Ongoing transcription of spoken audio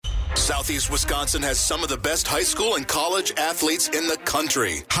Southeast Wisconsin has some of the best high school and college athletes in the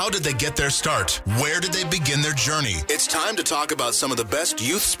country. How did they get their start? Where did they begin their journey? It's time to talk about some of the best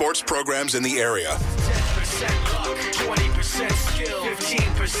youth sports programs in the area. 10% luck, 20% skill,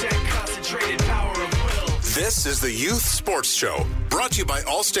 15% concentrated power of will. This is the Youth Sports Show, brought to you by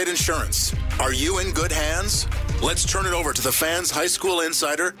Allstate Insurance. Are you in good hands? Let's turn it over to the Fans High School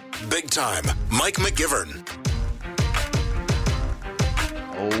insider, big time, Mike McGivern.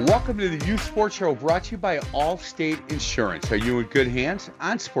 Welcome to the Youth Sports Show, brought to you by Allstate Insurance. Are you in good hands?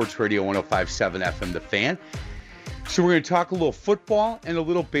 On Sports Radio 105.7 FM, The Fan. So we're going to talk a little football and a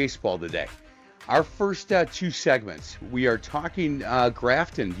little baseball today. Our first two segments, we are talking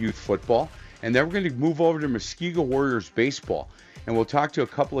Grafton Youth Football, and then we're going to move over to Muskego Warriors Baseball. And we'll talk to a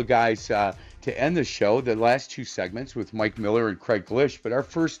couple of guys to end the show, the last two segments with Mike Miller and Craig Glysch. But our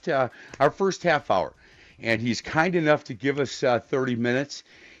first half hour, and he's kind enough to give us 30 minutes.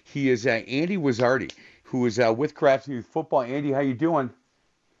 He is Andy Wiziarde, who is with Grafton Youth Football. Andy, how you doing?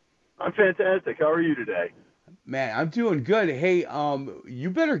 I'm fantastic. How are you today? Man, I'm doing good. Hey, you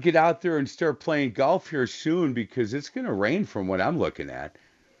better get out there and start playing golf here soon because it's going to rain from what I'm looking at.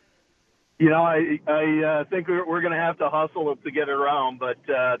 You know, I think we're going to have to hustle to get around, but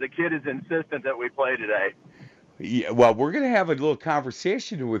the kid is insistent that we play today. Yeah, well, we're going to have a little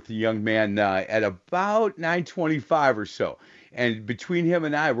conversation with the young man at about 9:25 or so. And between him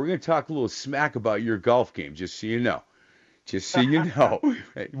and I, we're going to talk a little smack about your golf game, just so you know. Just so you know.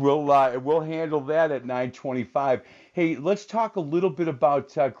 We'll handle that at 9:25. Hey, let's talk a little bit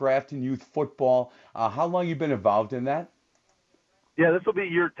about Grafton Youth Football. How long you been involved in that? Yeah, this will be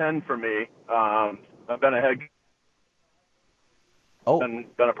year 10 for me. I've been a head been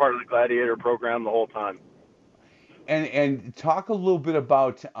a part of the Gladiator program the whole time. And talk a little bit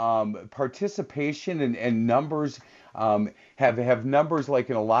about participation and numbers. Have numbers, like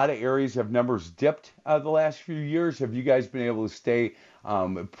in a lot of areas, have numbers dipped the last few years? Have you guys been able to stay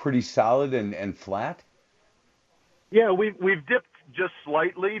pretty solid and flat? Yeah, we've dipped just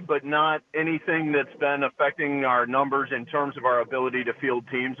slightly, but not anything that's been affecting our numbers in terms of our ability to field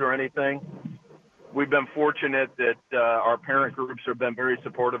teams or anything. We've been fortunate that our parent groups have been very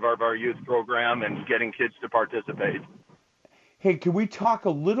supportive of our youth program and getting kids to participate. Hey, can we talk a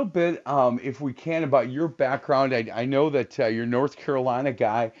little bit, if we can, about your background? I know that you're a North Carolina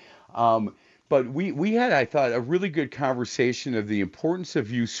guy, but we had, I thought, a really good conversation of the importance of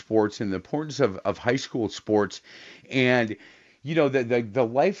youth sports and the importance of high school sports, and you know, the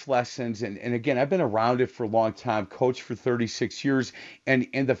life lessons. And again, I've been around it for a long time, coached for 36 years, and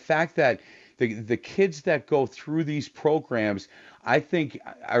the fact that the kids that go through these programs, I think,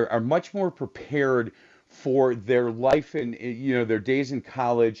 are much more prepared for their life and, you know, their days in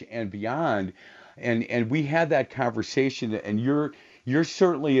college and beyond. And we had that conversation, and you're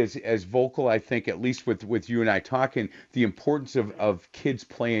certainly as vocal, I think, at least with you and I talking, the importance of kids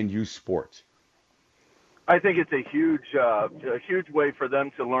playing youth sports. I think it's a huge way for them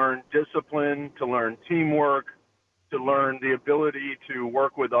to learn discipline, to learn teamwork, to learn the ability to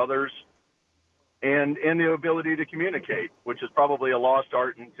work with others, and the ability to communicate, which is probably a lost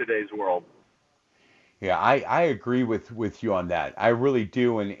art in today's world. Yeah, I agree with you on that. I really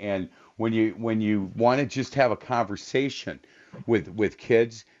do. And when you want to just have a conversation with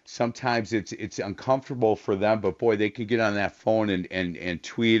kids, sometimes it's uncomfortable for them, but boy, they can get on that phone and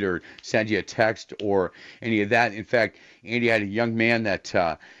tweet or send you a text or any of that. In fact, Andy had a young man that,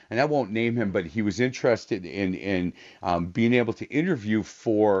 and I won't name him, but he was interested in being able to interview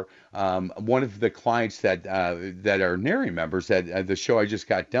for one of the clients that are NARI members at the show I just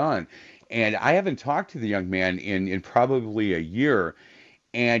got done. And I haven't talked to the young man in probably a year,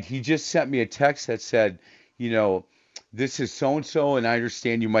 and he just sent me a text that said, you know, this is so-and-so, and I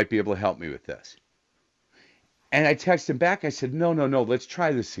understand you might be able to help me with this. And I texted him back. I said, no, let's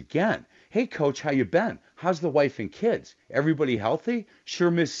try this again. Hey, Coach, how you been? How's the wife and kids? Everybody healthy?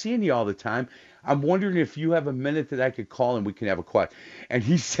 Sure miss seeing you all the time. I'm wondering if you have a minute that I could call and we can have a call. And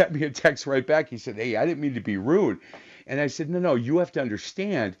he sent me a text right back. He said, hey, I didn't mean to be rude. And I said, no, you have to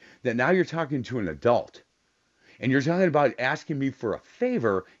understand that now you're talking to an adult. And you're talking about asking me for a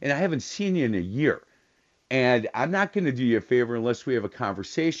favor, and I haven't seen you in a year. And I'm not going to do you a favor unless we have a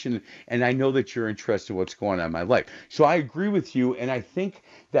conversation, and I know that you're interested in what's going on in my life. So I agree with you, and I think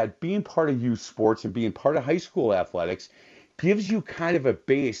that being part of youth sports and being part of high school athletics gives you kind of a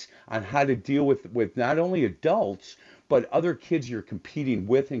base on how to deal with not only adults, but other kids you're competing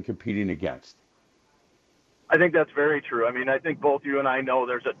with and competing against. I think that's very true. I mean, I think both you and I know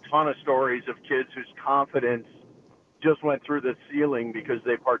there's a ton of stories of kids whose confidence just went through the ceiling because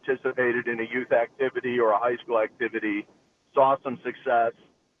they participated in a youth activity or a high school activity, saw some success,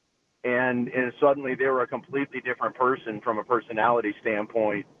 and suddenly they were a completely different person from a personality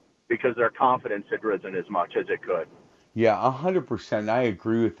standpoint because their confidence had risen as much as it could. Yeah, 100%. I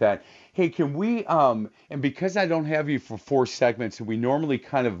agree with that. Hey, can we, and because I don't have you for 4 segments, and we normally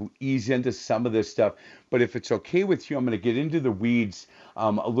kind of ease into some of this stuff, but if it's okay with you, I'm going to get into the weeds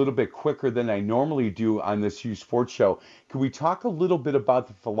a little bit quicker than I normally do on this Youth Sports Show. Can we talk a little bit about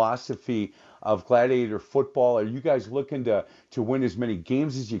the philosophy of Gladiator football? Are you guys looking to win as many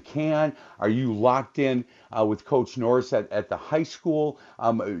games as you can? Are you locked in with Coach Norris at the high school?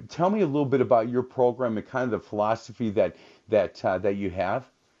 Tell me a little bit about your program and kind of the philosophy that you have.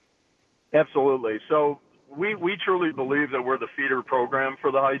 Absolutely. So we truly believe that we're the feeder program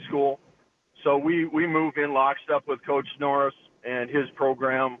for the high school. So we move in lockstep with Coach Norris and his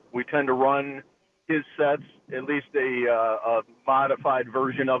program. We tend to run his sets, at least a modified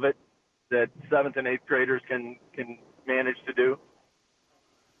version of it that 7th and 8th graders can manage to do.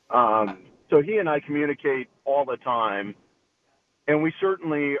 So he and I communicate all the time, and we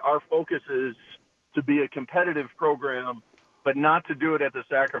certainly, our focus is to be a competitive program, but not to do it at the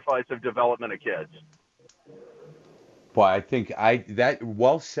sacrifice of development of kids. Boy, I think that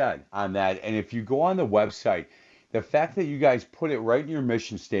well said on that. And if you go on the website, the fact that you guys put it right in your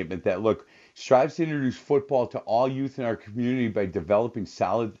mission statement that, look, strives to introduce football to all youth in our community by developing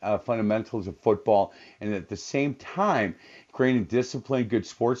solid fundamentals of football, and at the same time creating discipline, good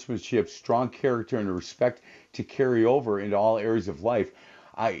sportsmanship, strong character, and a respect to carry over into all areas of life.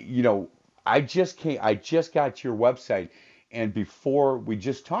 I just got your website, and before we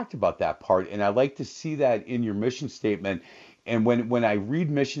just talked about that part, and I like to see that in your mission statement. And when I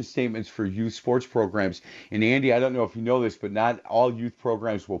read mission statements for youth sports programs, and Andy, I don't know if you know this, but not all youth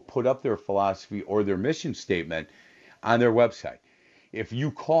programs will put up their philosophy or their mission statement on their website. If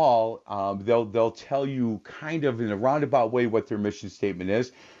you call, they'll tell you kind of in a roundabout way what their mission statement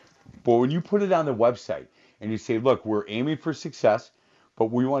is. But when you put it on the website and you say, look, we're aiming for success,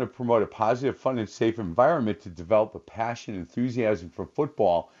 but we want to promote a positive, fun, and safe environment to develop a passion and enthusiasm for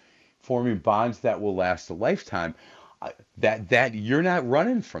football, forming bonds that will last a lifetime. That you're not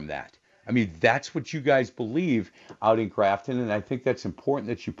running from that. I mean, that's what you guys believe out in Grafton, and I think that's important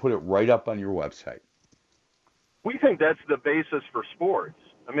that you put it right up on your website. We think that's the basis for sports.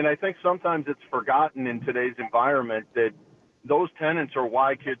 I mean, I think sometimes it's forgotten in today's environment that those tenets are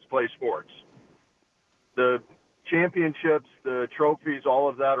why kids play sports. The championships, the trophies, all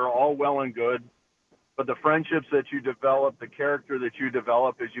of that are all well and good, but the friendships that you develop, the character that you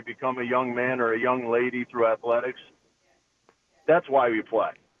develop as you become a young man or a young lady through athletics, that's why we play.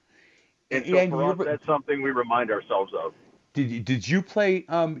 And so for us, that's something we remind ourselves of. Did you play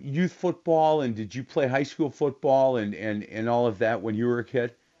youth football, and did you play high school football and all of that when you were a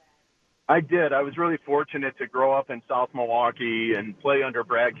kid? I did. I was really fortunate to grow up in South Milwaukee and play under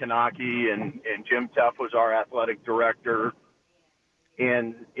Brad Kanaki, and Jim Teff was our athletic director.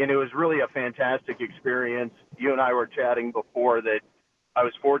 And it was really a fantastic experience. You and I were chatting before that I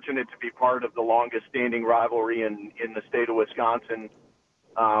was fortunate to be part of the longest standing rivalry in the state of Wisconsin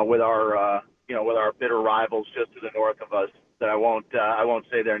with our bitter rivals just to the north of us. That I won't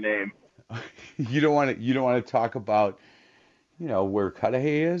say their name. You don't want to talk about where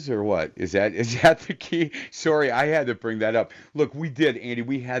Cudahy is, or what? Is that the key? Sorry, I had to bring that up. Look, we did, Andy.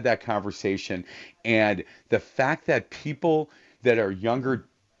 We had that conversation, and the fact that people that are younger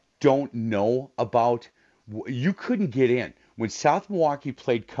don't know about, you couldn't get in. When South Milwaukee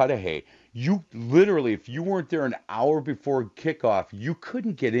played Cudahy, you literally, if you weren't there an hour before kickoff, you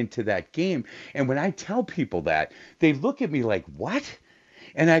couldn't get into that game. And when I tell people that, they look at me like, what?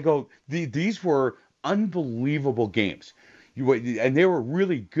 And I go, these were unbelievable games. And they were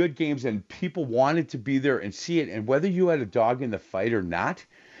really good games, and people wanted to be there and see it. And whether you had a dog in the fight or not,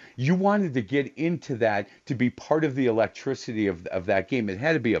 you wanted to get into that to be part of the electricity of that game. It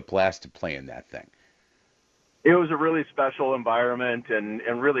had to be a blast to play in that thing. It was a really special environment,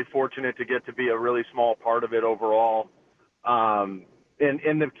 and really fortunate to get to be a really small part of it overall. And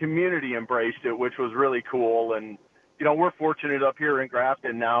the community embraced it, which was really cool. And, we're fortunate up here in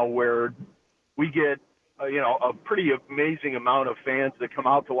Grafton now where we get, a pretty amazing amount of fans that come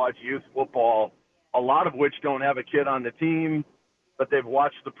out to watch youth football, a lot of which don't have a kid on the team, but they've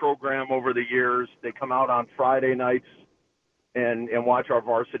watched the program over the years. They come out on Friday nights and watch our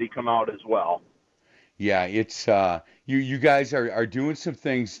varsity come out as well. Yeah, it's you guys are doing some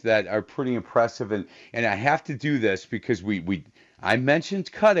things that are pretty impressive, and I have to do this because I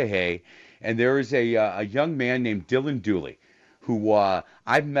mentioned Cudahy, and there is a young man named Dylan Dooley who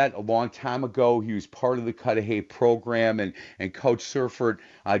I've met a long time ago. He was part of the Cudahy program, and Coach Surford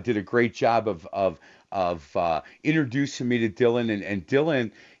did a great job of introducing me to Dylan, and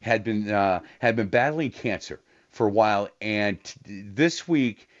Dylan had been battling cancer for a while, and this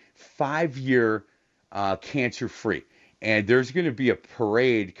week, 5-year cancer-free. And there's going to be a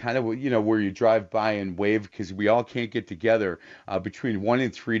parade, kind of, where you drive by and wave, because we all can't get together between 1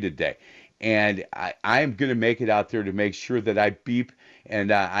 and 3 today. And I am going to make it out there to make sure that I beep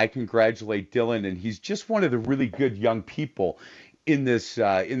and I congratulate Dylan. And he's just one of the really good young people in this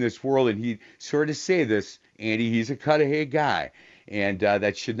world. And he sort of say this, Andy, he's a Cudahy guy. And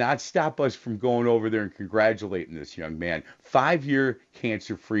that should not stop us from going over there and congratulating this young man. 5-year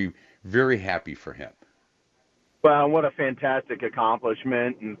cancer-free, very happy for him. Well, what a fantastic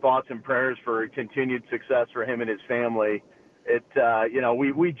accomplishment, and thoughts and prayers for continued success for him and his family.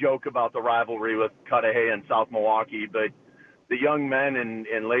 We joke about the rivalry with Cudahy and South Milwaukee, but the young men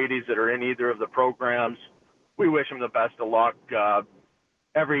and ladies that are in either of the programs, we wish them the best of luck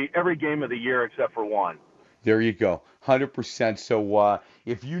every game of the year except for one. There you go, 100%. So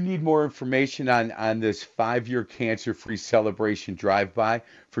if you need more information on this 5-year cancer-free celebration drive-by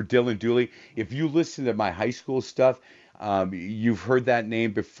for Dylan Dooley, if you listen to my high school stuff, you've heard that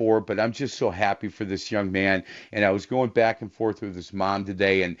name before, but I'm just so happy for this young man. And I was going back and forth with his mom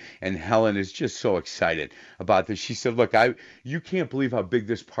today, and Helen is just so excited about this. She said, look, you can't believe how big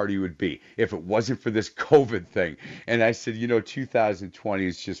this party would be if it wasn't for this COVID thing. And I said, 2020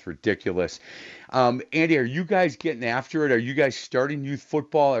 is just ridiculous. Andy, are you guys getting after it? Are you guys starting youth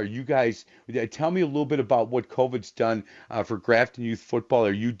football? Tell me a little bit about what COVID's done for Grafton Youth Football.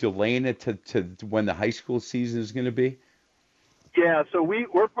 Are you delaying it to when the high school season is going to be? Yeah, so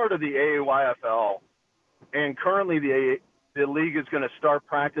we're part of the AAYFL, and currently the league is going to start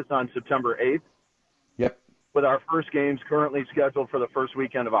practice on September 8th. Yep. With our first games currently scheduled for the first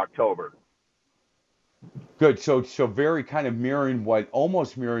weekend of October. Good. So very kind of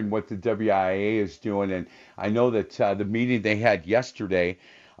almost mirroring what the WIAA is doing. And I know that the meeting they had yesterday,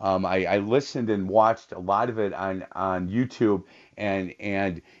 I listened and watched a lot of it on YouTube,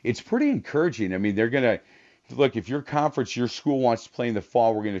 and it's pretty encouraging. I mean, they're going to, look, if your conference, your school wants to play in the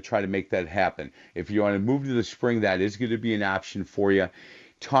fall, we're going to try to make that happen. If you want to move to the spring, that is going to be an option for you.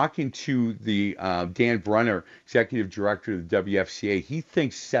 Talking to the Dan Brunner, executive director of the WFCA, he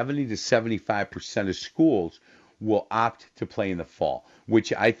thinks 70 to 75% of schools will opt to play in the fall,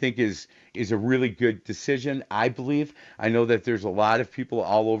 which I think is a really good decision, I believe. I know that there's a lot of people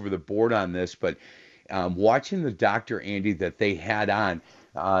all over the board on this, but watching the doctor, Andy, that they had on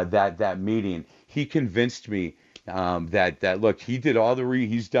that meeting, he convinced me that look, he's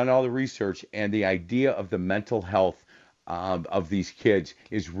done all the research, and the idea of the mental health of these kids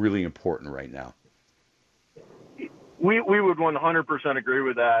is really important right now. We would 100% agree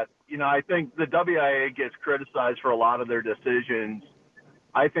with that. I think the WIA gets criticized for a lot of their decisions.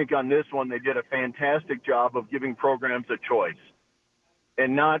 I think on this one, they did a fantastic job of giving programs a choice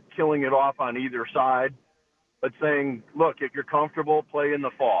and not killing it off on either side, but saying, look, if you're comfortable, play in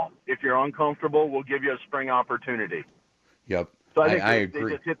the fall. If you're uncomfortable, we'll give you a spring opportunity. Yep. So I think I agree.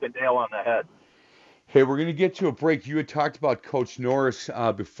 They just hit the nail on the head. Hey, we're going to get to a break. You had talked about Coach Norris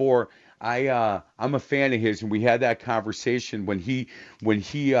before. I'm a fan of his, and we had that conversation when he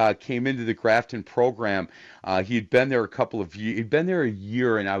came into the Grafton program. He had been there he'd been there a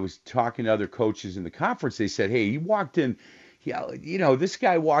year, and I was talking to other coaches in the conference. They said, hey, he walked in. This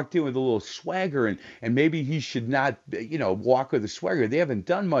guy walked in with a little swagger, and maybe he should not, walk with a swagger. They haven't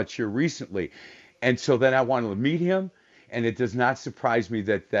done much here recently. And so then I wanted to meet him. And it does not surprise me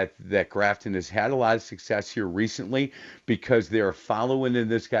that Grafton has had a lot of success here recently, because they're following in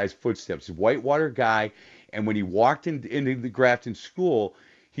this guy's footsteps. Whitewater guy, and when he walked into the Grafton school,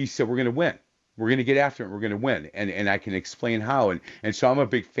 he said, we're going to win. We're going to get after it. We're going to win. And I can explain how. And so I'm a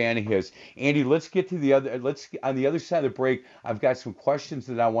big fan of his. Andy, let's get to on the other side of the break, I've got some questions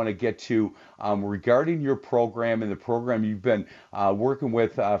that I want to get to regarding your program and the program you've been working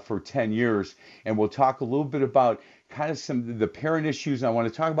with for 10 years. And we'll talk a little bit about kind of some of the parent issues. I want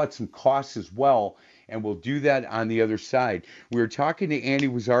to talk about some costs as well, and we'll do that on the other side. We were talking to Andy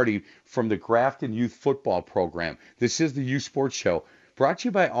Wiziarde from the Grafton Youth Football program. This is the Youth Sports Show, brought to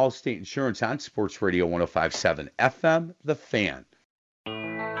you by Allstate Insurance on Sports Radio 105.7 FM, The Fan.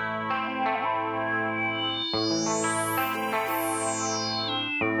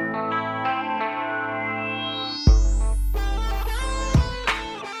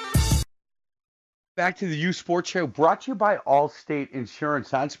 Back to the Youth Sports Show, brought to you by Allstate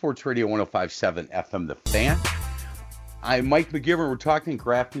Insurance on Sports Radio 105.7 FM, The Fan. I'm Mike McGivern. We're talking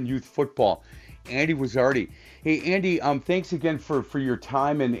Grafton Youth Football. Andy Wiziarde. Hey, Andy, thanks again for your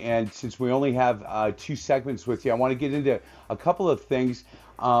time. And since we only have 2 segments with you, I want to get into a couple of things.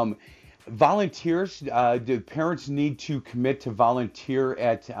 Volunteers, do parents need to commit to volunteer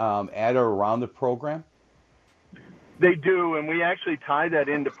at or around the program? They do, and we actually tie that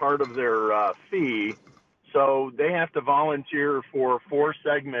into part of their fee. So they have to volunteer for 4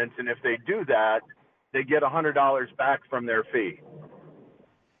 segments, and if they do that, they get $100 back from their fee.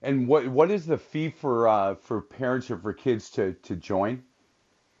 And what is the fee for parents or for kids to join?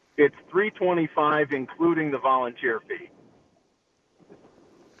 It's $325, including the volunteer fee.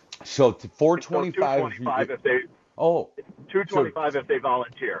 So So $425. $225 if they Oh, $225 if they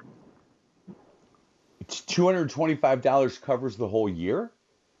volunteer. it's $225 covers the whole year?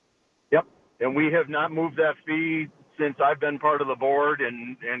 Yep. And we have not moved that fee since I've been part of the board,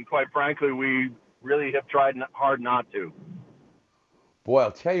 and quite frankly, we really have tried hard not to. Boy,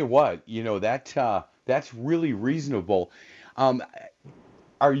 I'll tell you what, that's really reasonable. Um,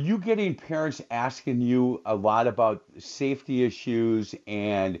 are you getting parents asking you a lot about safety issues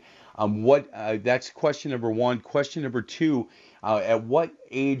and what? That's question number one. Question number two, at what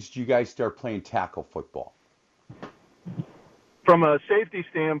age do you guys start playing tackle football? From a safety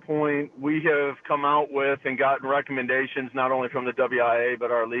standpoint, we have come out with and gotten recommendations not only from the WIA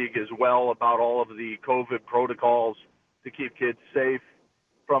but our league as well about all of the COVID protocols to keep kids safe.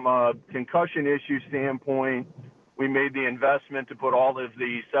 From a concussion issue standpoint, we made the investment to put all of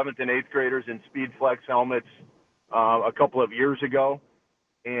the 7th and 8th graders in Speed Flex helmets a couple of years ago,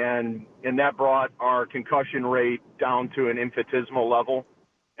 and that brought our concussion rate down to an infinitesimal level,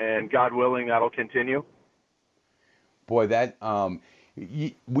 and God willing, that'll continue. Boy,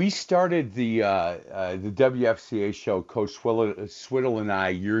 we started the WFCA show, Coach Swiddle and I,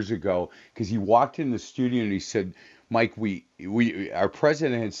 years ago, because he walked in the studio and he said, Mike, our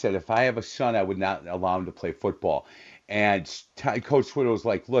president had said, if I have a son, I would not allow him to play football. And Coach Swiddle was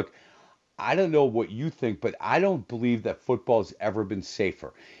like, look, I don't know what you think, but I don't believe that football's ever been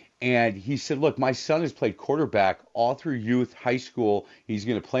safer. And he said, look, my son has played quarterback all through youth, high school. He's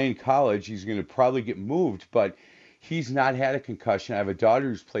going to play in college. He's going to probably get moved, but he's not had a concussion. I have a daughter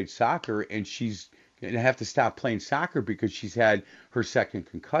who's played soccer, and she's going to have to stop playing soccer because she's had her second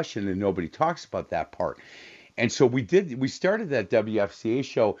concussion, and nobody talks about that part. And so we started that WFCA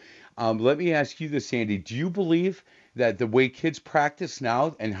show. Let me ask you this, Andy. Do you believe that the way kids practice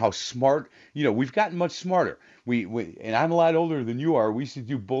now and how smart, we've gotten much smarter. And I'm a lot older than you are. We used to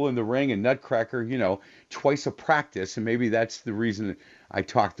do bull in the ring and nutcracker, twice a practice. And maybe that's the reason I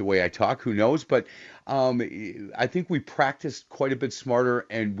talk the way I talk. Who knows? But I think we practice quite a bit smarter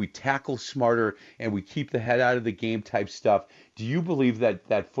and we tackle smarter and we keep the head out of the game type stuff. Do you believe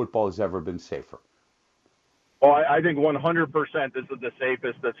that football has ever been safer? Well, I think 100% this is the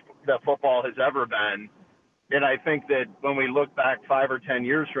safest that football has ever been. And I think that when we look back 5 or 10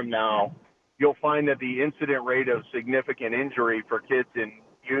 years from now, you'll find that the incident rate of significant injury for kids in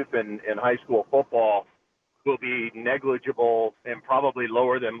youth and high school football will be negligible and probably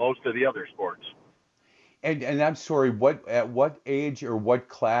lower than most of the other sports. And I'm sorry, at what age or what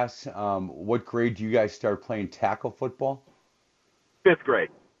class, what grade do you guys start playing tackle football? 5th grade.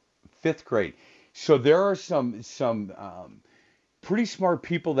 5th grade. So there are some pretty smart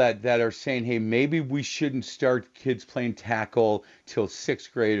people that are saying, hey, maybe we shouldn't start kids playing tackle till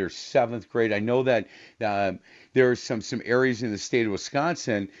 6th grade or 7th grade. I know that there are some areas in the state of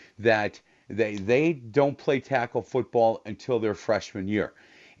Wisconsin that they don't play tackle football until their freshman year.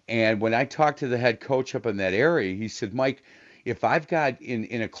 And when I talked to the head coach up in that area, he said, Mike, if I've got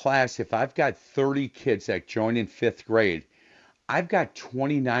in a class, if I've got 30 kids that join in 5th grade, I've got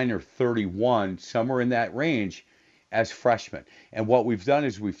 29 or 31, somewhere in that range, as freshmen. And what we've done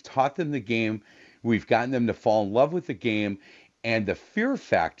is we've taught them the game, we've gotten them to fall in love with the game, and the fear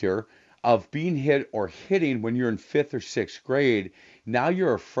factor of being hit or hitting when you're in 5th or 6th grade, now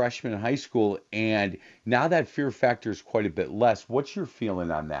you're a freshman in high school, and now that fear factor is quite a bit less. What's your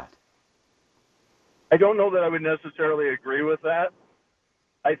feeling on that? I don't know that I would necessarily agree with that.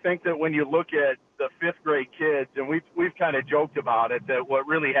 I think that when you look at the 5th grade kids, and we've kind of joked about it, that what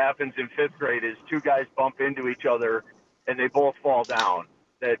really happens in 5th grade is 2 guys bump into each other and they both fall down.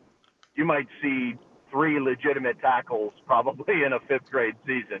 That you might see 3 legitimate tackles probably in a 5th grade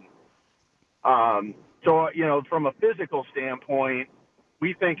season. So, from a physical standpoint,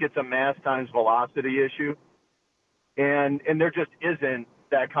 we think it's a mass times velocity issue. And there just isn't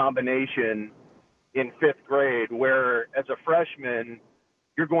that combination in 5th grade where, as a freshman,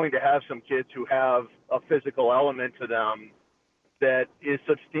 you're going to have some kids who have a physical element to them that is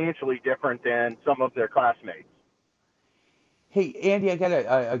substantially different than some of their classmates. Hey, Andy, I got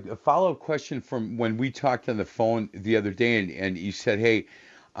a follow-up question from when we talked on the phone the other day, and you said, hey,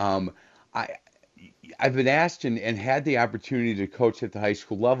 I've been asked and had the opportunity to coach at the high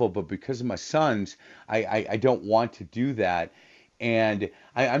school level, but because of my sons, I don't want to do that. And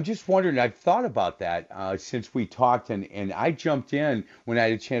I'm just wondering, I've thought about that since we talked, and I jumped in when I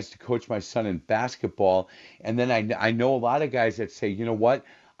had a chance to coach my son in basketball. And then I know a lot of guys that say, you know what,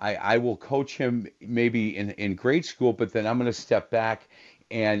 I will coach him maybe in grade school, but then I'm going to step back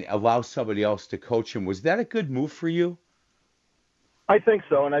and allow somebody else to coach him. Was that a good move for you? I think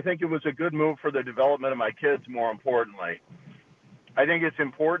so, and I think it was a good move for the development of my kids, more importantly. I think it's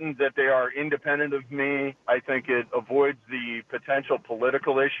important that they are independent of me. I think it avoids the potential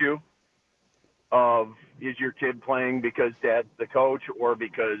political issue of, is your kid playing because dad's the coach or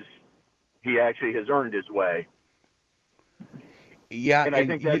because he actually has earned his way? Yeah, and I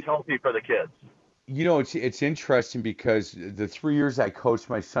think that's healthy for the kids. You know, it's interesting because the 3 years I coached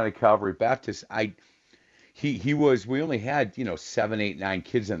my son at Calvary Baptist, we only had, 7, 8, 9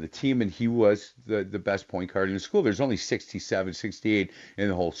 kids on the team, and he was the best point guard in the school. There's only 67, 68 in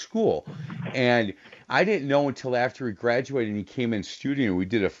the whole school. And I didn't know until after he graduated and he came in studio. We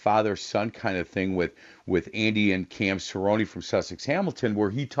did a father-son kind of thing with Andy and Cam Cerrone from Sussex Hamilton, where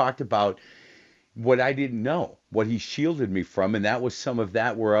he talked about what I didn't know, what he shielded me from, and that was some of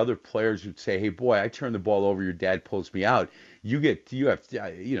that where other players would say, "Hey, boy, I turn the ball over, your dad pulls me out. You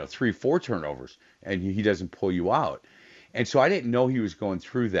have 3, 4 turnovers, and he doesn't pull you out." And so I didn't know he was going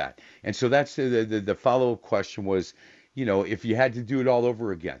through that. And so that's the follow-up question was, if you had to do it all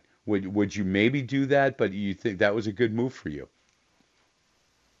over again, would you maybe do that? But you think that was a good move for you?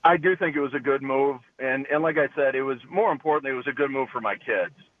 I do think it was a good move, and like I said, it was more importantly, it was a good move for my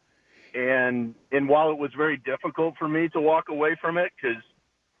kids. And while it was very difficult for me to walk away from it, because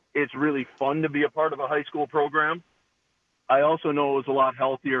it's really fun to be a part of a high school program, I also know it was a lot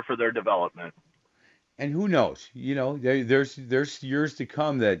healthier for their development. And who knows? There's years to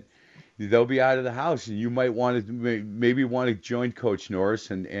come that they'll be out of the house, and you might maybe want to join Coach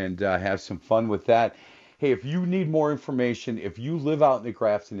Norris and have some fun with that. Hey, if you need more information, if you live out in the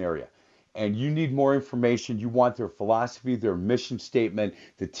Grafton area, and you need more information, you want their philosophy, their mission statement,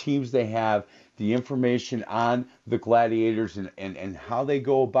 the teams they have, the information on the Gladiators and how they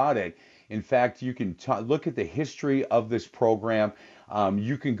go about it. In fact, you can look at the history of this program.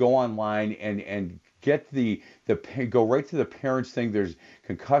 You can go online and get go right to the parents thing. There's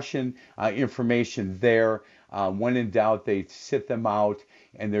concussion information there. When in doubt, they sit them out.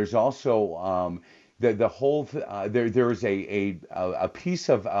 And there's also the whole there's a piece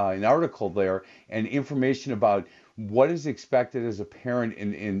of an article there and information about what is expected as a parent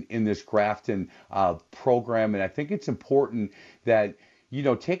in this Grafton program. And I think it's important that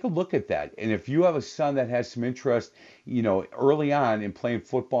take a look at that. And if you have a son that has some interest early on in playing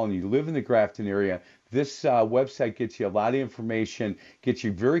football and you live in the Grafton area, this website gets you a lot of information, gets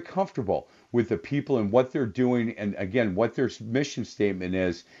you very comfortable with the people and what they're doing, and again what their mission statement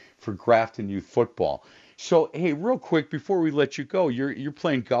is for Grafton Youth Football. So, hey, real quick before we let you go, you're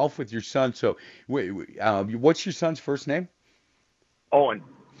playing golf with your son. So, what's your son's first name? Owen.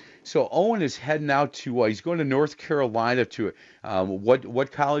 So Owen is heading out to. He's going to North Carolina to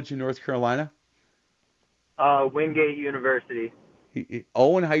what college in North Carolina? Wingate University.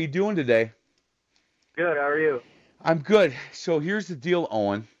 Owen, how you doing today? Good. How are you? I'm good. So here's the deal,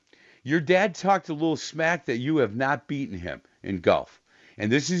 Owen. Your dad talked a little smack that you have not beaten him in golf.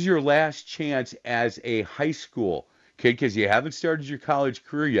 And this is your last chance as a high school kid because you haven't started your college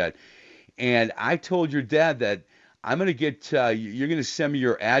career yet. And I told your dad that I'm going to you're going to send me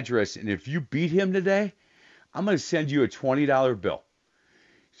your address. And if you beat him today, I'm going to send you a $20 bill.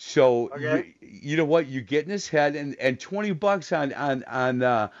 So okay. You know what? You get in his head and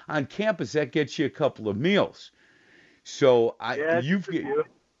 $20 on campus, that gets you a couple of meals. So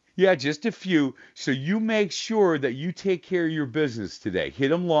yeah, just a few. So you make sure that you take care of your business today.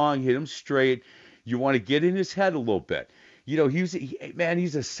 Hit him long, hit him straight. You want to get in his head a little bit.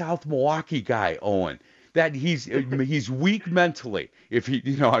 He's a South Milwaukee guy, Owen. That he's weak mentally.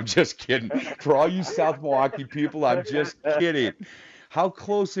 I'm just kidding. For all you South Milwaukee people, I'm just kidding. How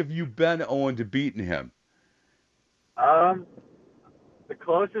close have you been, Owen, to beating him? The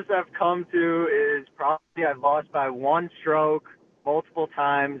closest I've come to is probably I've lost by 1 stroke multiple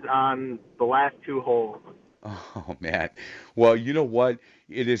times on the last 2 holes. Oh, man. Well, you know what?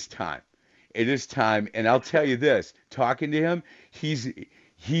 It is time. It is time. And I'll tell you this, talking to him,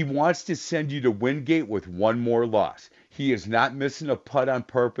 he wants to send you to Wingate with 1 more loss. He is not missing a putt on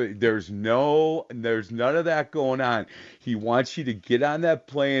purpose. There's none of that going on. He wants you to get on that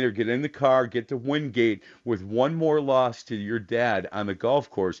plane or get in the car, get to Wingate with 1 more loss to your dad on the golf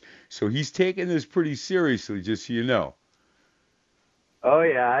course. So he's taking this pretty seriously, just so you know. Oh,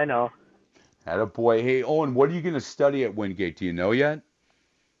 yeah, I know. Attaboy. Hey, Owen, what are you going to study at Wingate? Do you know yet?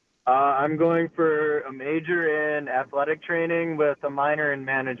 I'm going for a major in athletic training with a minor in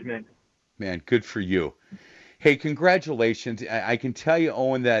management. Man, good for you. Hey, congratulations. I can tell you,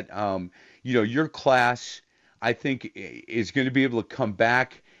 Owen, that your class, I think, is going to be able to come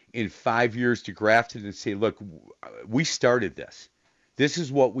back in 5 years to Grafton and say, look, we started this. This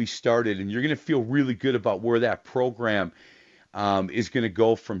is what we started, and you're going to feel really good about where that program is going to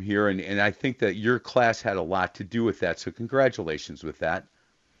go from here. And I think that your class had a lot to do with that. So congratulations with that.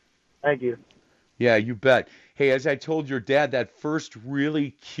 Thank you. Yeah, you bet. Hey, as I told your dad, that first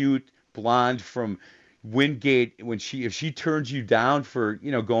really cute blonde from Wingate, if she turns you down for,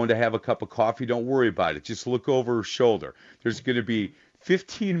 going to have a cup of coffee, don't worry about it. Just look over her shoulder. There's going to be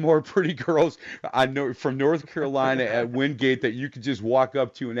 15 more pretty girls from North Carolina at Wingate that you could just walk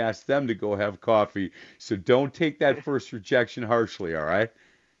up to and ask them to go have coffee. So don't take that first rejection harshly, all right?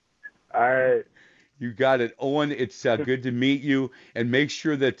 All right. You got it. Owen, it's good to meet you. And make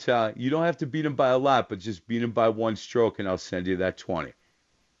sure that you don't have to beat him by a lot, but just beat him by one stroke, and I'll send you that 20.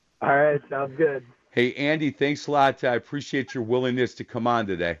 All right. Sounds good. Hey, Andy, thanks a lot. I appreciate your willingness to come on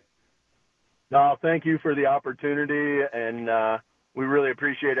today. No, thank you for the opportunity, and we really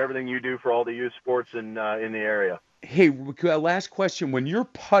appreciate everything you do for all the youth sports in the area. Hey, last question. When you're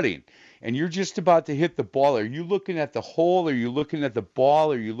putting and you're just about to hit the ball, are you looking at the hole? Are you looking at the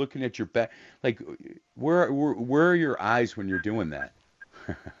ball? Are you looking at your back? Like, where are your eyes when you're doing that?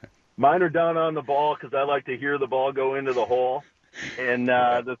 Mine are down on the ball because I like to hear the ball go into the hole. And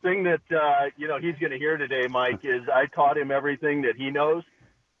the thing that, he's going to hear today, Mike, is I taught him everything that he knows,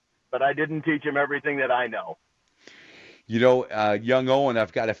 but I didn't teach him everything that I know. Young Owen,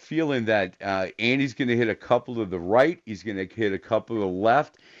 I've got a feeling that Andy's going to hit a couple to the right. He's going to hit a couple to the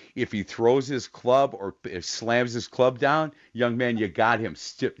left. If he throws his club or slams his club down, young man, you got him.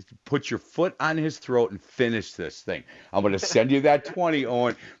 Put your foot on his throat and finish this thing. I'm going to send you that 20,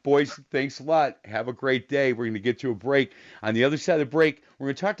 Owen. Boys, thanks a lot. Have a great day. We're going to get to a break. On the other side of the break, we're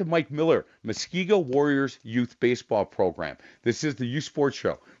going to talk to Mike Miller, Muskego Warriors Youth Baseball Program. This is the Youth Sports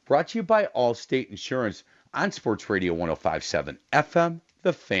Show, brought to you by Allstate Insurance on Sports Radio 105.7 FM,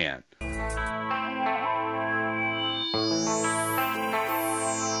 The Fan.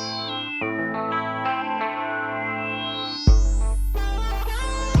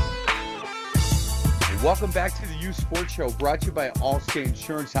 Welcome back to the Youth Sports Show, brought to you by Allstate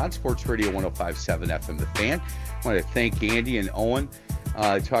Insurance on Sports Radio 105.7 FM, The Fan. I want to thank Andy and Owen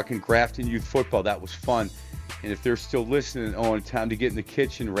talking Grafton Youth Football. That was fun. And if they're still listening, Owen, time to get in the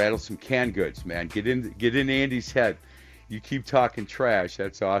kitchen, rattle some canned goods, man. Get in Andy's head. You keep talking trash.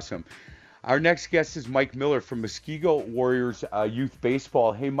 That's awesome. Our next guest is Mike Miller from Muskego Warriors Youth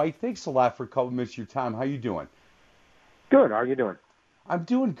Baseball. Hey, Mike, thanks a lot for a couple minutes of your time. How you doing? Good. How are you doing? I'm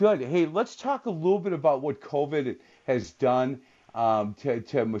doing good. Hey, let's talk a little bit about what COVID has done to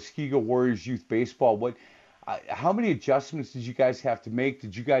Muskego Warriors Youth Baseball. How many adjustments did you guys have to make?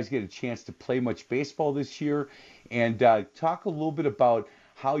 Did you guys get a chance to play much baseball this year? And talk a little bit about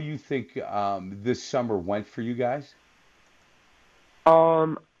how you think this summer went for you guys.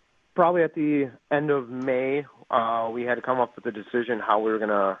 Probably at the end of May, we had to come up with a decision how we were going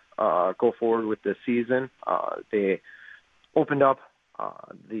to go forward with the season. They opened up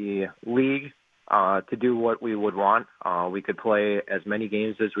the league to do what we would want. We could play as many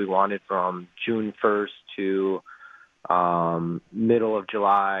games as we wanted from June 1st to middle of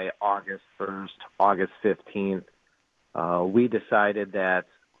July, August 1st, August 15th. We decided that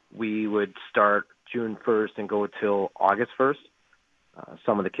we would start June 1st and go till August 1st.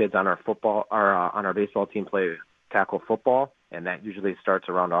 Some of the kids on our baseball team play tackle football, and that usually starts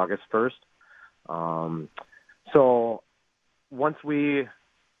around August 1st. So once we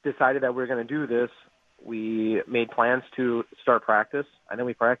decided that we were going to do this, we made plans to start practice. I think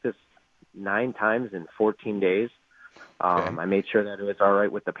we practiced 9 times in 14 days. Okay. I made sure that it was all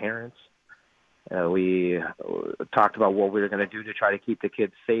right with the parents. We talked about what we were going to do to try to keep the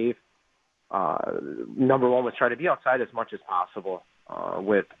kids safe. Number one was try to be outside as much as possible.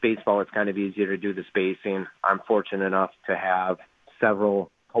 With baseball, it's kind of easier to do the spacing. I'm fortunate enough to have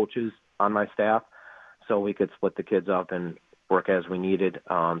several coaches on my staff, so we could split the kids up and work as we needed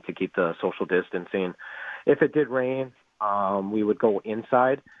to keep the social distancing. If it did rain, we would go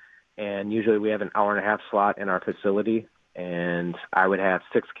inside, and usually we have an hour-and-a-half slot in our facility, and I would have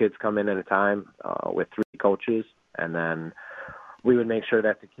 6 kids come in at a time with 3 coaches, and then we would make sure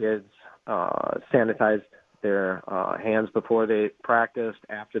that the kids sanitized their hands before they practiced,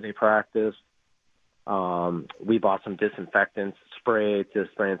 after they practiced. We bought some disinfectant spray to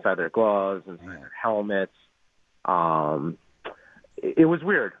spray inside their gloves and their helmets. it was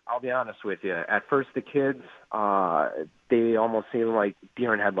weird. I'll be honest with you. At first, the kids, they almost seemed like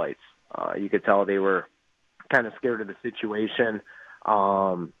deer in headlights. You could tell they were kind of scared of the situation.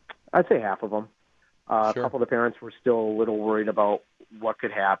 I'd say half of them. A couple of the parents were still a little worried about what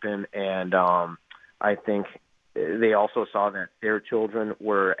could happen, and I think they also saw that their children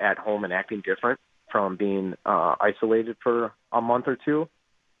were at home and acting different from being isolated for a month or two,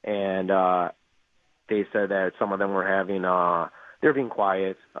 and they said that some of them were having they're being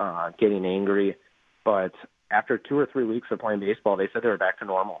quiet, getting angry, but after 2 or 3 weeks of playing baseball, they said they were back to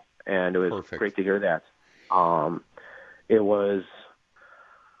normal, and it was great to hear that. It was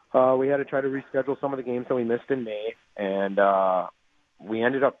we had to try to reschedule some of the games that we missed in May, and we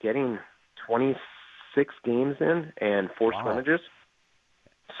ended up getting 26 games in and 4 scrimmages.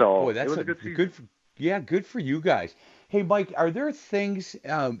 So boy, that's it was a good season. Good for you guys. Hey, Mike, are there things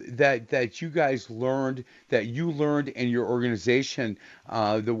that you guys learned, that you learned in your organization,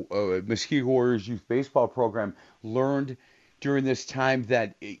 the Muskego Warriors Youth Baseball program, learned during this time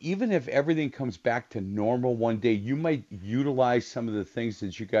that even if everything comes back to normal one day, you might utilize some of the things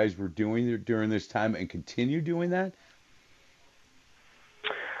that you guys were doing during this time and continue doing that?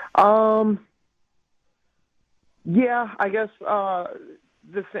 Yeah, I guess I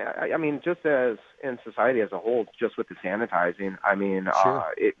mean, just as in society as a whole, just with the sanitizing, I mean,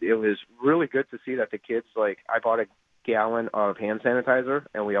 it was really good to see that the kids, like, I bought a gallon of hand sanitizer,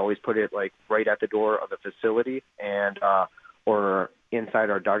 and we always put it, like, right at the door of the facility and or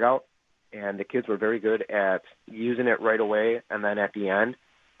inside our dugout, and the kids were very good at using it right away, and then at the end.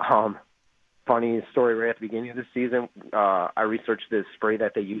 Funny story, right at the beginning of the season, I researched this spray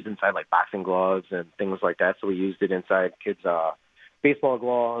that they use inside, like, boxing gloves and things like that, so we used it inside kids' baseball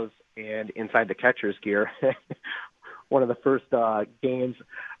gloves and inside the catcher's gear. One of the first games,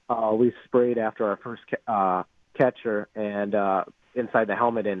 we sprayed after our first catcher and inside the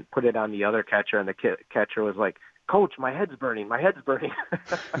helmet and put it on the other catcher, and the catcher was like, "Coach, my head's burning. And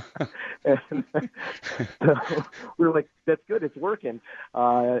so we were like, "That's good. It's working."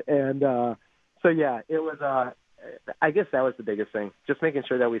 So yeah, it was, I guess that was the biggest thing, just making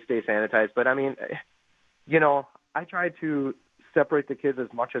sure that we stay sanitized. But I mean, you know, I tried to separate the kids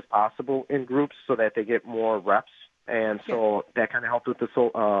as much as possible in groups so that they get more reps. And so that kind of helped with the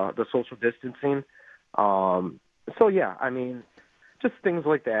social distancing. So yeah, I mean, just things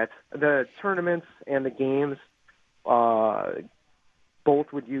like that. The tournaments and the games,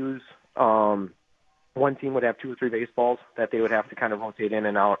 both would use, one team would have 2 or 3 baseballs that they would have to kind of rotate in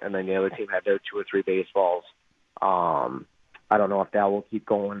and out, and then the other team had their 2 or 3 baseballs. I don't know if that will keep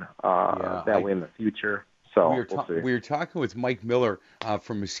going way in the future. So we were talking with Mike Miller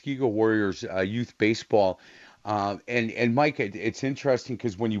from Muskego Warriors Youth Baseball. And Mike, it's interesting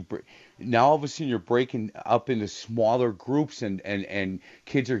because when now all of a sudden you're breaking up into smaller groups and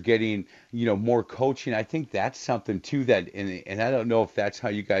kids are getting, more coaching. I think that's something too and I don't know if that's how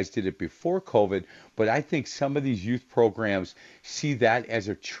you guys did it before COVID, but I think some of these youth programs see that as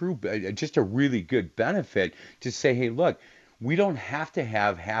just a really good benefit to say, hey, look, we don't have to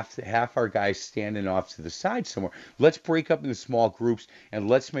have half our guys standing off to the side somewhere. Let's break up into small groups and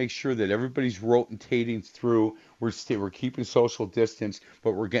let's make sure that everybody's rotating through. We're keeping social distance,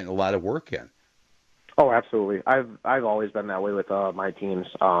 but we're getting a lot of work in. Oh, absolutely. I've always been that way with my teams.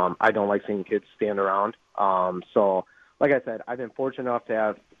 I don't like seeing kids stand around. So, like I said, I've been fortunate enough to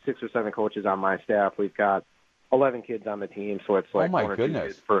have 6 or 7 coaches on my staff. We've got 11 kids on the team, so it's like 1 or 2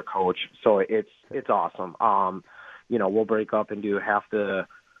 kids per coach. So it's awesome. We'll break up and do half the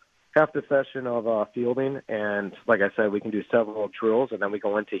session of fielding, and like I said, we can do several drills, and then we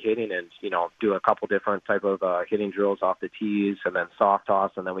go into hitting and do a couple different type of hitting drills off the tees, and then soft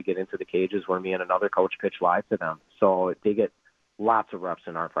toss, and then we get into the cages where me and another coach pitch live to them. So they get lots of reps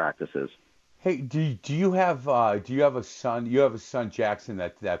in our practices. Hey, do you have a son? You have a son, Jackson,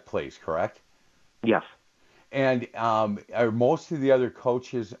 that plays, correct? Yes. And are most of the other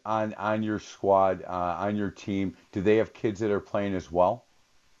coaches on your squad, on your team, do they have kids that are playing as well?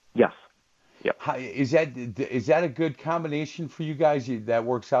 Yes. Yep. Is that a good combination for you guys? That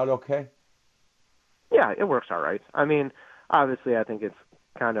works out okay? Yeah, it works all right. I mean, obviously, I think it's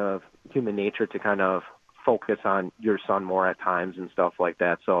kind of human nature to kind of focus on your son more at times and stuff like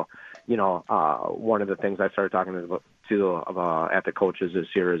that. So, one of the things I started talking to at the coaches this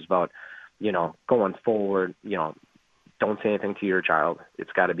year is about, going forward, don't say anything to your child.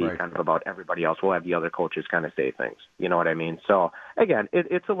 It's got to be kind of about everybody else. We'll have the other coaches kind of say things. You know what I mean? So, again,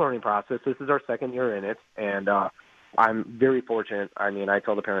 it's a learning process. This is our second year in it, and I'm very fortunate. I mean, I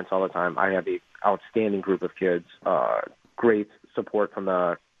tell the parents all the time, I have an outstanding group of kids, great support from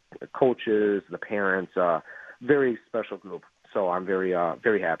the coaches, the parents, very special group. So I'm very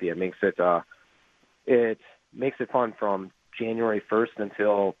happy. It makes it fun from January 1st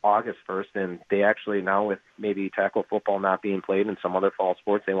until August 1st, and they actually now, with maybe tackle football not being played and some other fall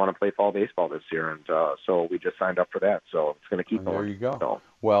sports, they want to play fall baseball this year, and so we just signed up for that. So it's going to keep going. There you go. So.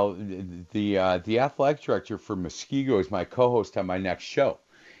 Well, the athletic director for Muskego is my co-host on my next show,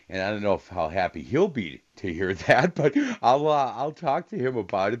 and I don't know how happy he'll be to hear that, but I'll talk to him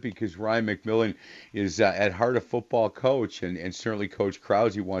about it, because Ryan McMillan is at heart a football coach, and certainly Coach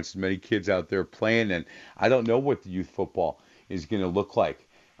Krause wants as many kids out there playing, and I don't know what the youth football is going to look like.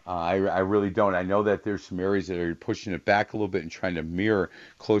 I really don't. I know that there's some areas that are pushing it back a little bit and trying to mirror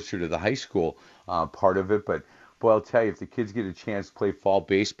closer to the high school part of it, but boy, I'll tell you, if the kids get a chance to play fall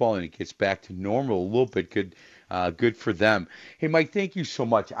baseball and it gets back to normal a little bit, good for them. Hey, Mike, thank you so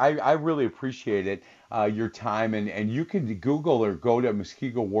much. I really appreciate it, your time. And you can Google or go to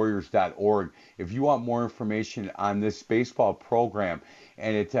MuskegoWarriors.org if you want more information on this baseball program.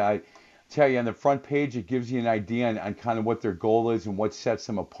 And it tell you on the front page, it gives you an idea on kind of what their goal is and what sets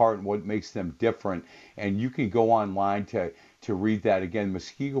them apart and what makes them different. And you can go online to read that. Again,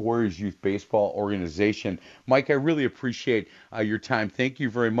 Muskego Warriors Youth Baseball Organization. Mike, I really appreciate your time. Thank you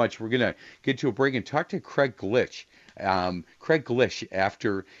very much. We're going to get to a break and talk to Craig Glysch. Craig Glysch,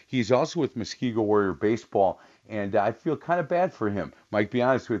 after he's also with Muskego Warrior Baseball, and I feel kind of bad for him. Mike, be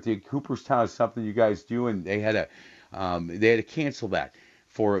honest with you, Cooperstown is something you guys do, and they had to cancel that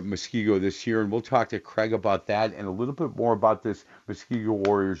for Muskego this year, and we'll talk to Craig about that and a little bit more about this Muskego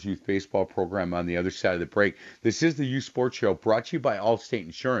Warriors Youth Baseball program on the other side of the break. This is the Youth Sports Show, brought to you by Allstate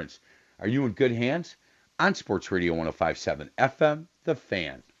Insurance. Are you in good hands? On Sports Radio 105.7 FM, The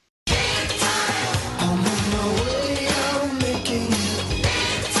Fan.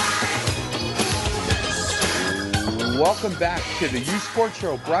 Welcome back to the Youth Sports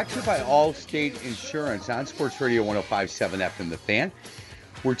Show, brought to you by Allstate Insurance on Sports Radio 105.7 FM, The Fan.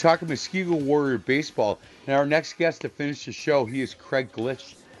 We're talking Muskego Warrior Baseball, and our next guest to finish the show, he is Craig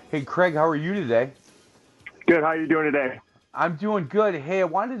Glysch. Hey, Craig, how are you today? Good. How are you doing today? I'm doing good. Hey, I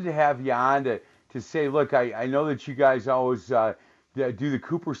wanted to have you on to say, look, I know that you guys always do the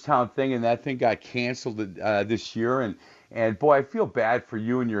Cooperstown thing, and that thing got canceled this year, and boy, I feel bad for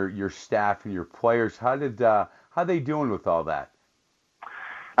you and your staff and your players. How they doing with all that?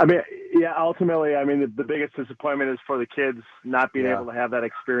 I mean, yeah, ultimately, I mean, the biggest disappointment is for the kids not being able to have that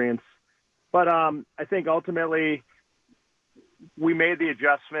experience. But I think ultimately we made the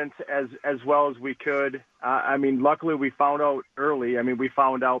adjustments as well as we could. I mean, luckily we found out early. I mean, we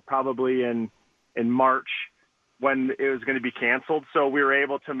found out probably in March when it was going to be canceled. So we were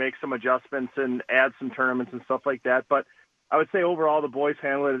able to make some adjustments and add some tournaments and stuff like that. But I would say overall the boys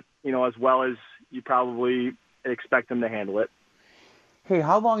handled it, as well as you probably expect them to handle it. Hey,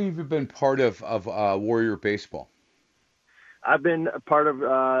 how long have you been part of Warrior Baseball? I've been a part of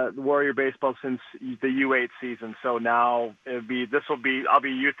Warrior Baseball since the U8 season. So now I'll be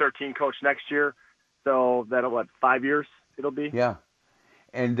U13 coach next year. So that'll 5 years it'll be. Yeah,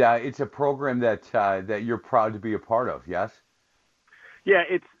 and it's a program that you're proud to be a part of. Yes. Yeah,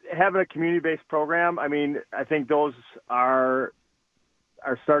 it's having a community-based program. I mean, I think those are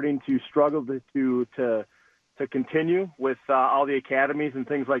starting to struggle to continue with all the academies and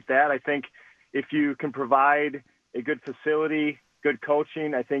things like that. I think if you can provide a good facility, good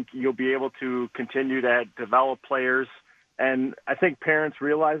coaching, I think you'll be able to continue to develop players. And I think parents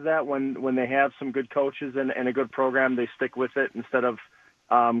realize that when they have some good coaches and a good program, they stick with it instead of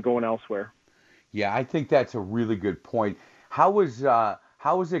going elsewhere. Yeah, I think that's a really good point. How was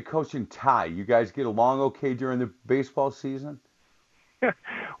it coaching Ty? You guys get along okay during the baseball season?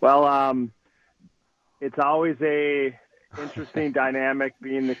 Well, it's always a interesting dynamic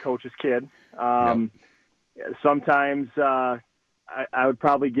being the coach's kid. Sometimes I would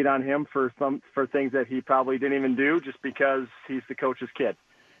probably get on him for things that he probably didn't even do just because he's the coach's kid.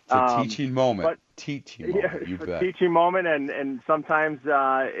 It's a teaching moment. Yeah, you bet. Teaching moment, and sometimes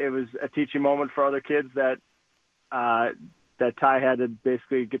it was a teaching moment for other kids that Ty had to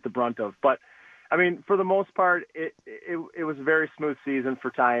basically get the brunt of. But I mean, for the most part, it was a very smooth season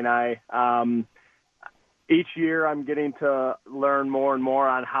for Ty and I. Each year I'm getting to learn more and more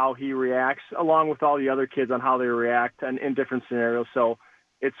on how he reacts, along with all the other kids on how they react and in different scenarios. So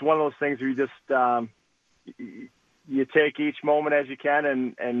it's one of those things where you just you take each moment as you can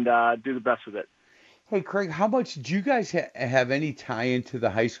and do the best with it. Hey, Craig, how much do you guys have any tie into the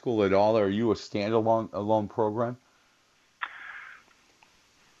high school at all, or are you a standalone program?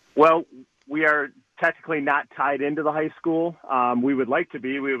 Well, we are technically not tied into the high school. We would like to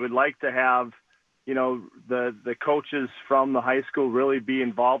be. We would like to have the coaches from the high school really be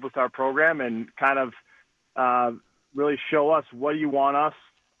involved with our program and kind of really show us what do you want us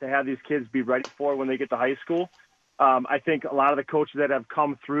to have these kids be ready for when they get to high school. I think a lot of the coaches that have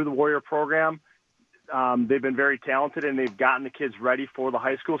come through the Warrior program, they've been very talented and they've gotten the kids ready for the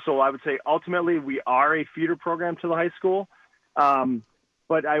high school. So I would say ultimately we are a feeder program to the high school.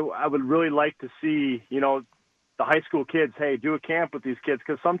 But I would really like to see, the high school kids, hey, do a camp with these kids.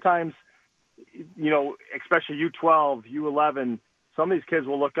 Because sometimes, especially U12, U11, some of these kids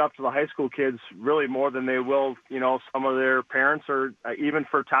will look up to the high school kids really more than they will, some of their parents, or even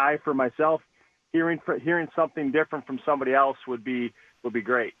for Ty, for myself, hearing something different from somebody else would be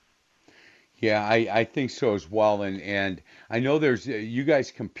great. Yeah, I think so as well. And I know you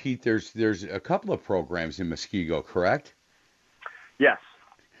guys compete. There's a couple of programs in Muskego, correct? Yes.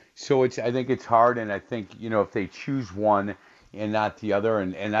 So I think it's hard, and I think, if they choose one and not the other,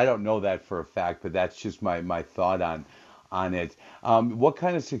 and I don't know that for a fact, but that's just my thought on it. What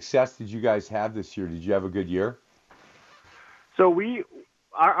kind of success did you guys have this year? Did you have a good year? So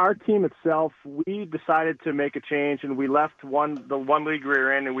our team itself, we decided to make a change, and we left the one league we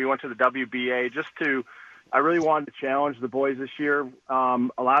were in, and we went to the WBA I really wanted to challenge the boys this year.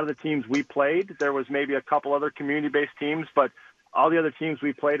 A lot of the teams we played, there was maybe a couple other community-based teams, but all the other teams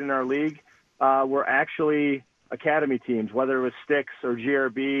we played in our league were actually academy teams, whether it was Styx or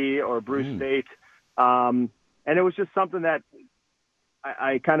GRB or Bruce State. And it was just something that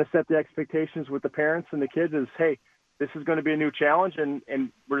I kind of set the expectations with the parents and the kids is, hey, this is going to be a new challenge, and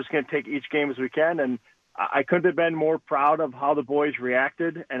we're just going to take each game as we can. And I couldn't have been more proud of how the boys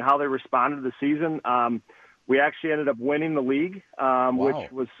reacted and how they responded to the season. We actually ended up winning the league,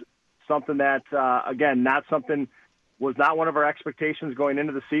 which was something that, again, was not one of our expectations going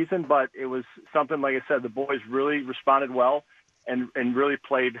into the season, but it was something, like I said, the boys really responded well and really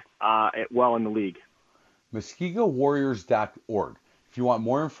played well in the league. MuskegoWarriors.org. If you want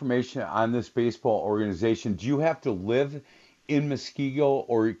more information on this baseball organization, do you have to live in Muskego,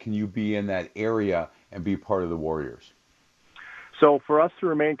 or can you be in that area and be part of the Warriors? So for us to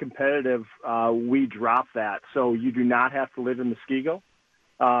remain competitive, we drop that. So you do not have to live in Muskego.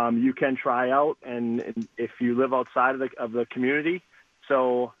 You can try out, and if you live outside of the community,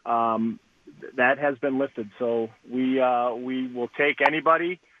 so that has been lifted. So we will take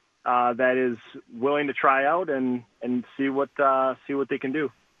anybody that is willing to try out and see what they can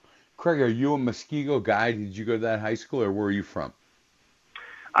do. Craig, are you a Muskego guy? Did you go to that high school, or where are you from?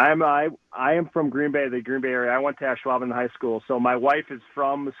 I am from Green Bay, the Green Bay area. I went to Ashwaubenon High School, so my wife is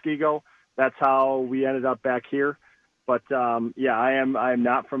from Muskego. That's how we ended up back here. But I am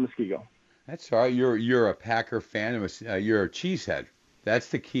not from Muskego. That's all right. You're a Packer fan. You're a cheesehead. That's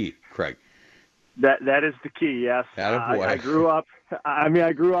the key, Craig. That is the key. Yes. I grew up.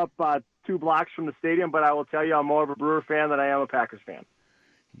 I grew up 2 blocks from the stadium, but I will tell you, I'm more of a Brewer fan than I am a Packers fan.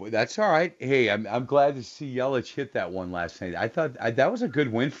 Well, that's all right. Hey, I'm glad to see Yelich hit that one last night. I thought that was a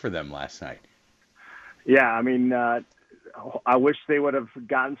good win for them last night. Yeah, I wish they would have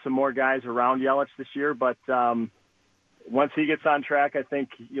gotten some more guys around Yelich this year, but once he gets on track, I think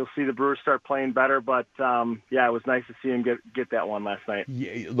you'll see the Brewers start playing better. But it was nice to see him get that one last night.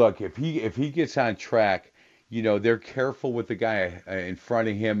 Yeah, look, if he gets on track, they're careful with the guy in front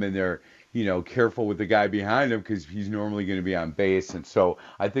of him, and they're careful with the guy behind him because he's normally going to be on base, and so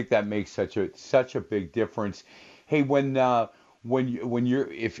I think that makes such a big difference. Hey, when you're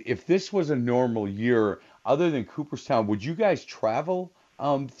if this was a normal year, other than Cooperstown, would you guys travel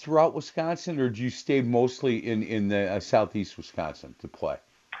throughout Wisconsin, or do you stay mostly in the southeast Wisconsin to play?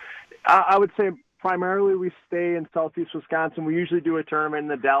 I would say primarily we stay in southeast Wisconsin. We usually do a tournament in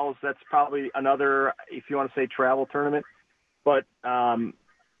the Dells. That's probably another, if you want to say, travel tournament. But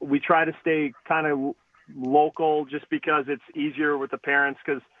we try to stay kind of local just because it's easier with the parents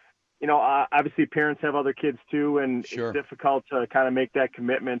because, obviously parents have other kids too, and Sure. It's difficult to kind of make that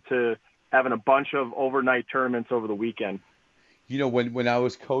commitment to having a bunch of overnight tournaments over the weekend. When I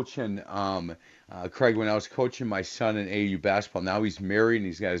was coaching, Craig, when I was coaching my son in AAU basketball, now he's married and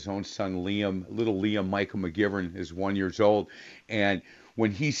he's got his own son, little Liam, Michael McGivern is 1 year old. And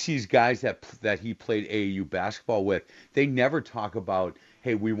when he sees guys that he played AAU basketball with, they never talk about,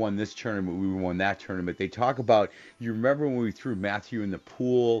 hey, we won this tournament, we won that tournament. They talk about, you remember when we threw Matthew in the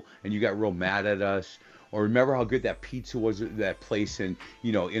pool and you got real mad at us? Or remember how good that pizza was at that place in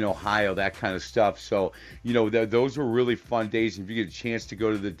Ohio, that kind of stuff. So, those were really fun days. If you get a chance to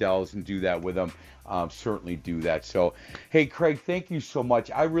go to the Dells and do that with them, certainly do that. So, hey, Craig, thank you so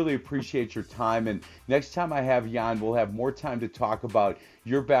much. I really appreciate your time. And next time I have you on, we'll have more time to talk about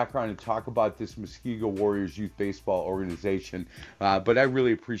your background and talk about this Muskego Warriors Youth Baseball organization. But I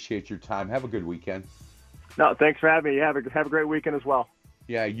really appreciate your time. Have a good weekend. No, thanks for having me. Have a great weekend as well.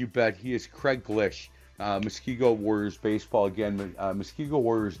 Yeah, you bet. He is Craig Glysch. Muskego Warriors Baseball. Again,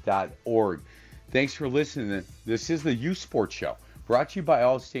 MuskegoWarriors.org. Thanks for listening. This is the Youth Sports Show, brought to you by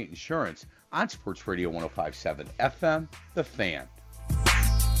Allstate Insurance on Sports Radio 105.7 FM, The Fan.